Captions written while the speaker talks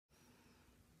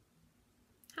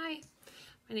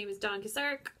My name is Dawn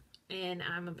Kasark, and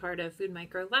I'm a part of Food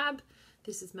Micro Lab.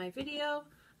 This is my video.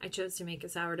 I chose to make a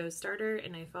sourdough starter,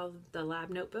 and I followed the lab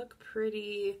notebook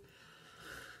pretty...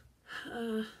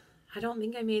 I don't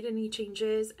think I made any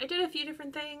changes. I did a few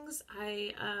different things,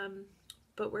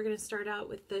 but we're going to start out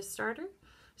with this starter.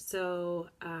 So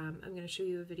I'm going to show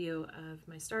you a video of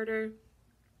my starter,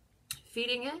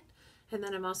 feeding it, and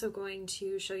then I'm also going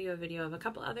to show you a video of a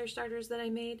couple other starters that I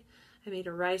made. I made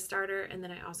a rice starter, and then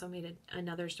I also made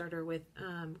another starter with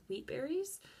wheat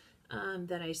berries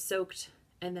that I soaked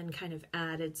and then kind of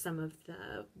added some of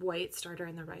the white starter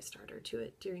and the rice starter to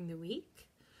it during the week.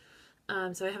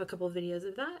 So I have a couple of videos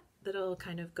of that I'll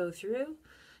kind of go through,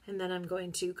 and then I'm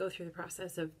going to go through the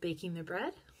process of baking the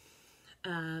bread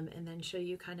and then show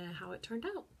you kind of how it turned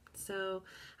out. So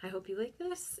I hope you like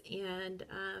this, and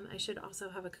I should also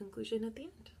have a conclusion at the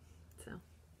end. So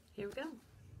here we go.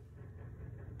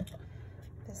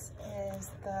 This is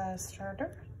the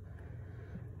starter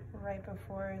right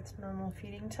before its normal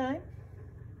feeding time.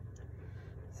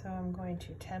 So I'm going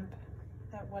to temp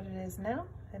at what it is now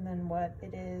and then what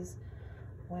it is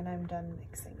when I'm done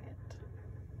mixing it.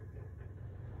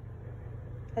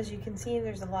 As you can see,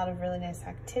 there's a lot of really nice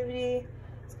activity.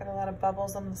 It's got a lot of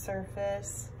bubbles on the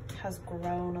surface. It has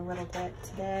grown a little bit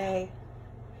today.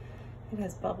 It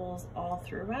has bubbles all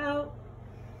throughout.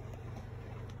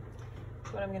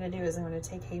 What I'm going to do is I'm going to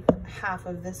take half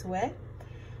of this away,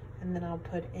 and then I'll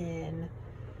put in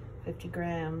 50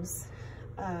 grams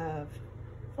of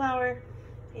flour,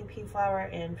 AP flour,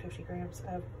 and 50 grams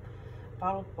of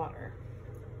bottled water.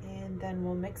 And then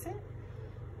we'll mix it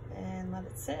and let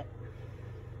it sit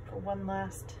for one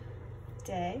last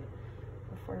day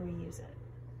before we use it.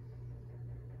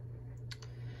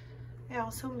 I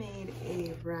also made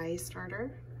a rye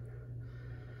starter,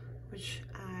 which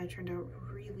turned out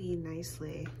really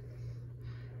nicely.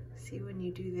 See, when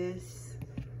you do this,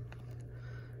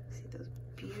 see those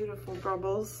beautiful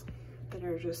bubbles that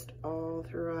are just all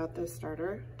throughout the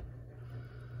starter.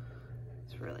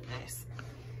 It's really nice.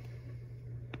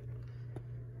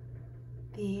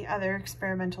 The other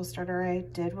experimental starter I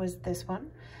did was this one.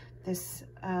 This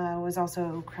was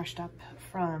also crushed up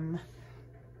from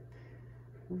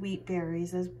wheat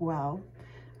berries as well.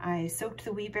 I soaked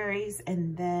the wheat berries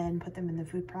and then put them in the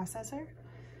food processor.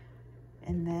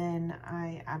 And then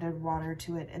I added water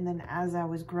to it. And then as I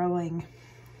was growing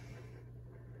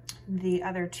the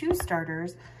other two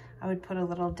starters, I would put a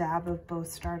little dab of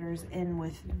both starters in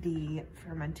with the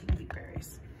fermenting wheat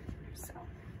berries. So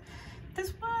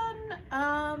this one,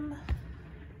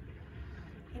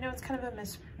 you know, it's kind of a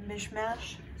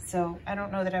mishmash. So I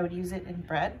don't know that I would use it in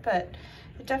bread, but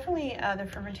it definitely, the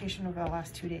fermentation over the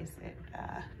last 2 days, it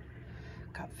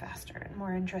got faster and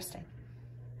more interesting.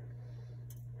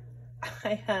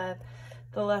 I had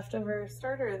the leftover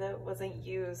starter that wasn't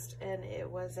used, and it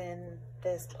was in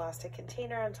this plastic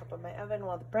container on top of my oven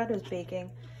while the bread was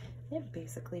baking. It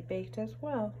basically baked as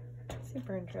well.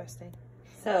 Super interesting.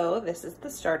 So this is the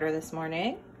starter this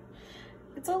morning.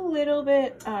 It's a little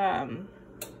bit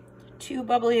too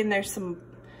bubbly, and there's some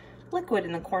liquid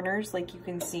in the corners, like you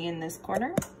can see in this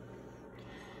corner,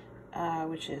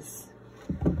 which is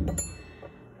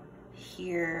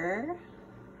here.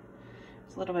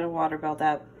 There's a little bit of water built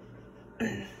up.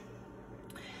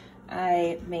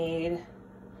 I made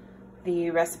the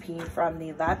recipe from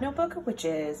the lab notebook, which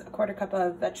is 1/4 cup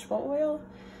of vegetable oil,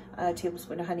 a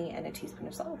tablespoon of honey, and a teaspoon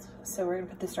of salt. So we're gonna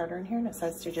put the starter in here, and it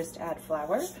says to just add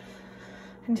flour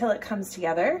until it comes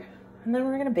together, and then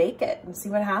we're gonna bake it and see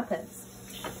what happens.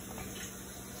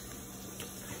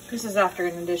 This is after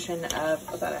an addition of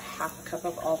about 1/2 cup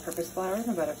of all-purpose flour and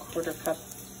about 1/4 cup,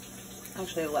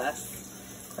 actually less,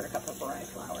 1/4 cup of rye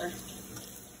flour.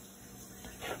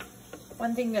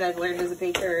 One thing that I've learned as a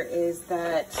baker is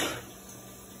that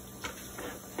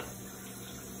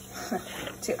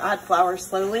to add flour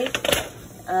slowly,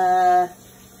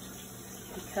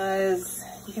 because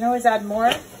you can always add more,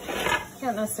 you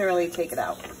can't necessarily take it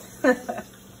out.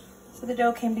 So the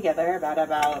dough came together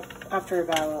after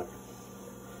about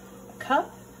a cup.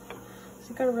 So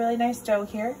you've got a really nice dough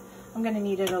here. I'm going to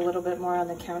knead it a little bit more on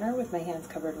the counter with my hands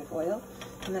covered with oil.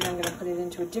 And then I'm going to put it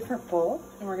into a different bowl,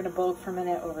 and we're going to bulk ferment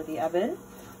it over the oven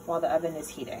while the oven is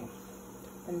heating.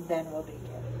 And then we'll bake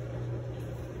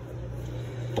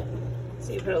it.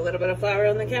 So you put a little bit of flour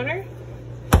on the counter.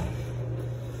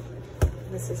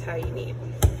 This is how you knead.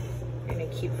 You're going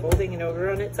to keep folding it over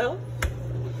on itself,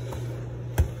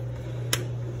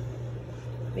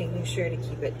 making sure to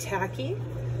keep it tacky.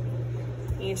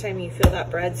 Anytime you feel that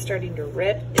bread starting to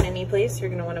rip in any place, you're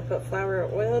going to want to put flour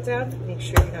or oil down. Make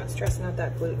sure you're not stressing out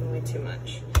that gluten way too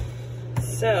much.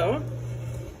 So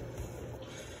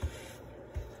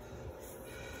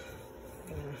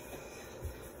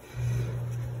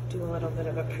little bit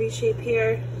of a pre-shape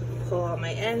here. Pull all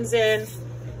my ends in.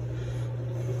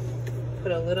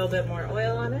 Put a little bit more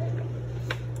oil on it.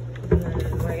 And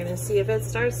then we're gonna see if it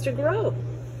starts to grow.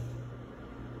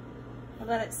 I'll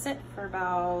let it sit for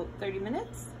about 30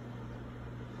 minutes.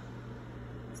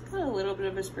 It's got a little bit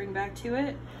of a spring back to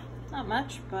it. Not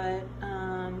much, but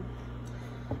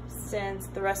since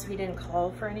the recipe didn't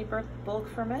call for any bulk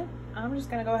ferment, I'm just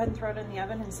gonna go ahead and throw it in the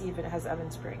oven and see if it has oven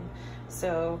spring.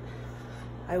 So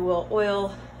I will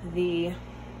oil the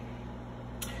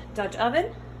Dutch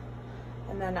oven,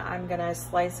 and then I'm gonna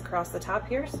slice across the top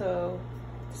here so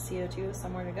CO2 is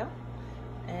somewhere to go.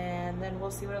 And then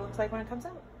we'll see what it looks like when it comes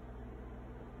out.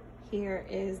 Here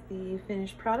is the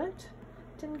finished product.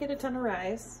 Didn't get a ton of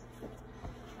rise,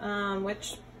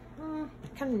 which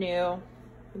kind of new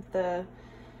with the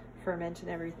ferment and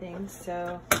everything.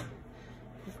 So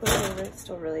put it over, it's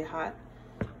still really hot.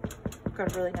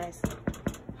 Got a really nice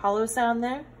hollow sound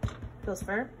there. Feels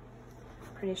firm.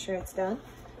 Pretty sure it's done.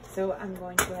 So I'm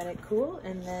going to let it cool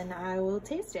and then I will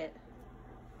taste it.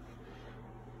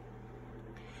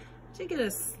 I get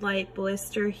a slight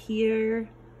blister here,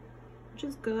 which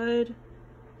is good,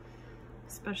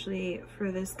 especially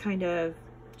for this kind of,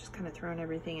 just kind of throwing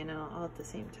everything in all at the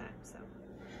same time.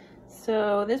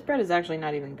 So this bread is actually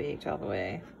not even baked all the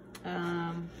way.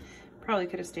 Probably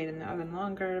could have stayed in the oven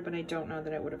longer, but I don't know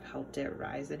that it would have helped it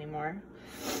rise anymore.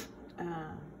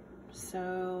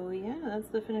 So yeah, that's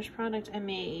the finished product. I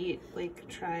may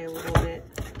try a little bit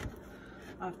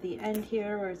off the end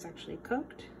here where it's actually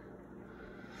cooked,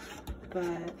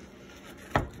 but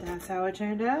that's how it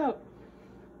turned out.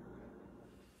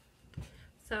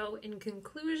 So in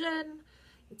conclusion,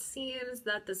 it seems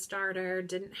that the starter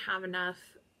didn't have enough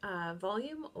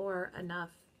volume or enough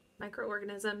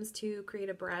microorganisms to create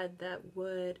a bread that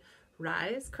would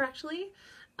rise correctly.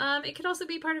 It could also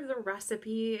be part of the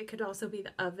recipe. It could also be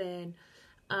the oven.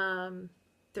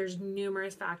 There's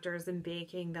numerous factors in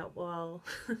baking that will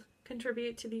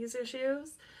contribute to these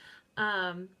issues.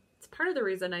 It's part of the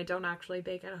reason I don't actually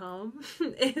bake at home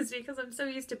is because I'm so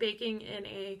used to baking in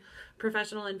a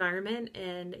professional environment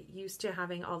and used to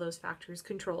having all those factors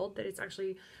controlled that it's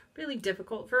actually really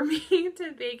difficult for me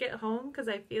to bake at home because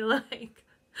I feel like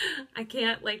I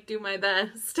can't do my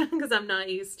best because I'm not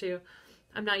used to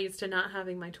not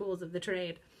having my tools of the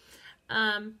trade.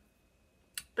 But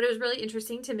it was really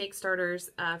interesting to make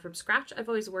starters from scratch. I've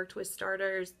always worked with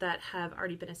starters that have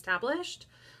already been established.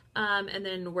 And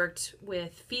then worked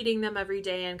with feeding them every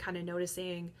day and kind of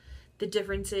noticing the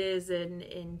differences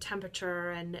in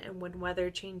temperature and when weather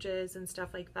changes and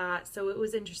stuff like that. So it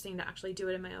was interesting to actually do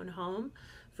it in my own home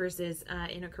versus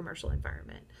in a commercial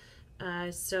environment.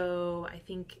 So I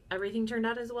think everything turned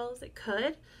out as well as it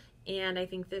could. And I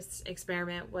think this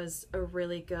experiment was a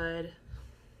really good,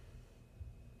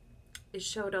 it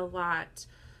showed a lot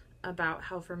about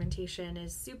how fermentation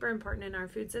is super important in our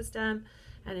food system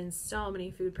and in so many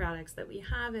food products that we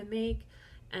have and make.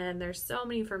 And there's so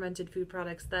many fermented food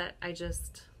products that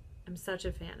I'm such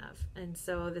a fan of. And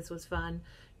so this was fun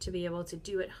to be able to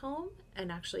do at home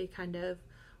and actually kind of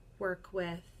work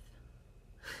with,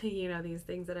 these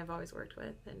things that I've always worked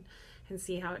with and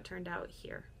see how it turned out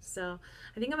here. So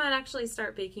I think I might actually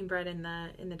start baking bread in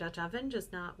the Dutch oven,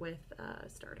 just not with a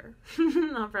starter.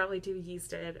 I'll probably do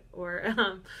yeasted or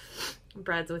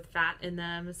breads with fat in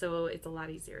them, so it's a lot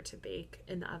easier to bake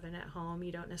in the oven at home.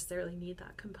 You don't necessarily need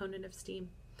that component of steam.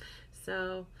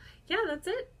 So yeah, that's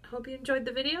it. Hope you enjoyed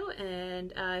the video,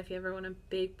 and if you ever want to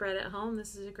bake bread at home,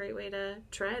 this is a great way to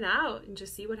try it out and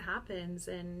just see what happens,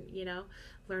 and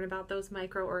learn about those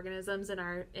microorganisms on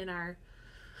our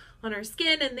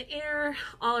skin and the air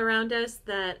all around us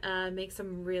that make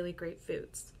some really great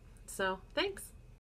foods. So thanks.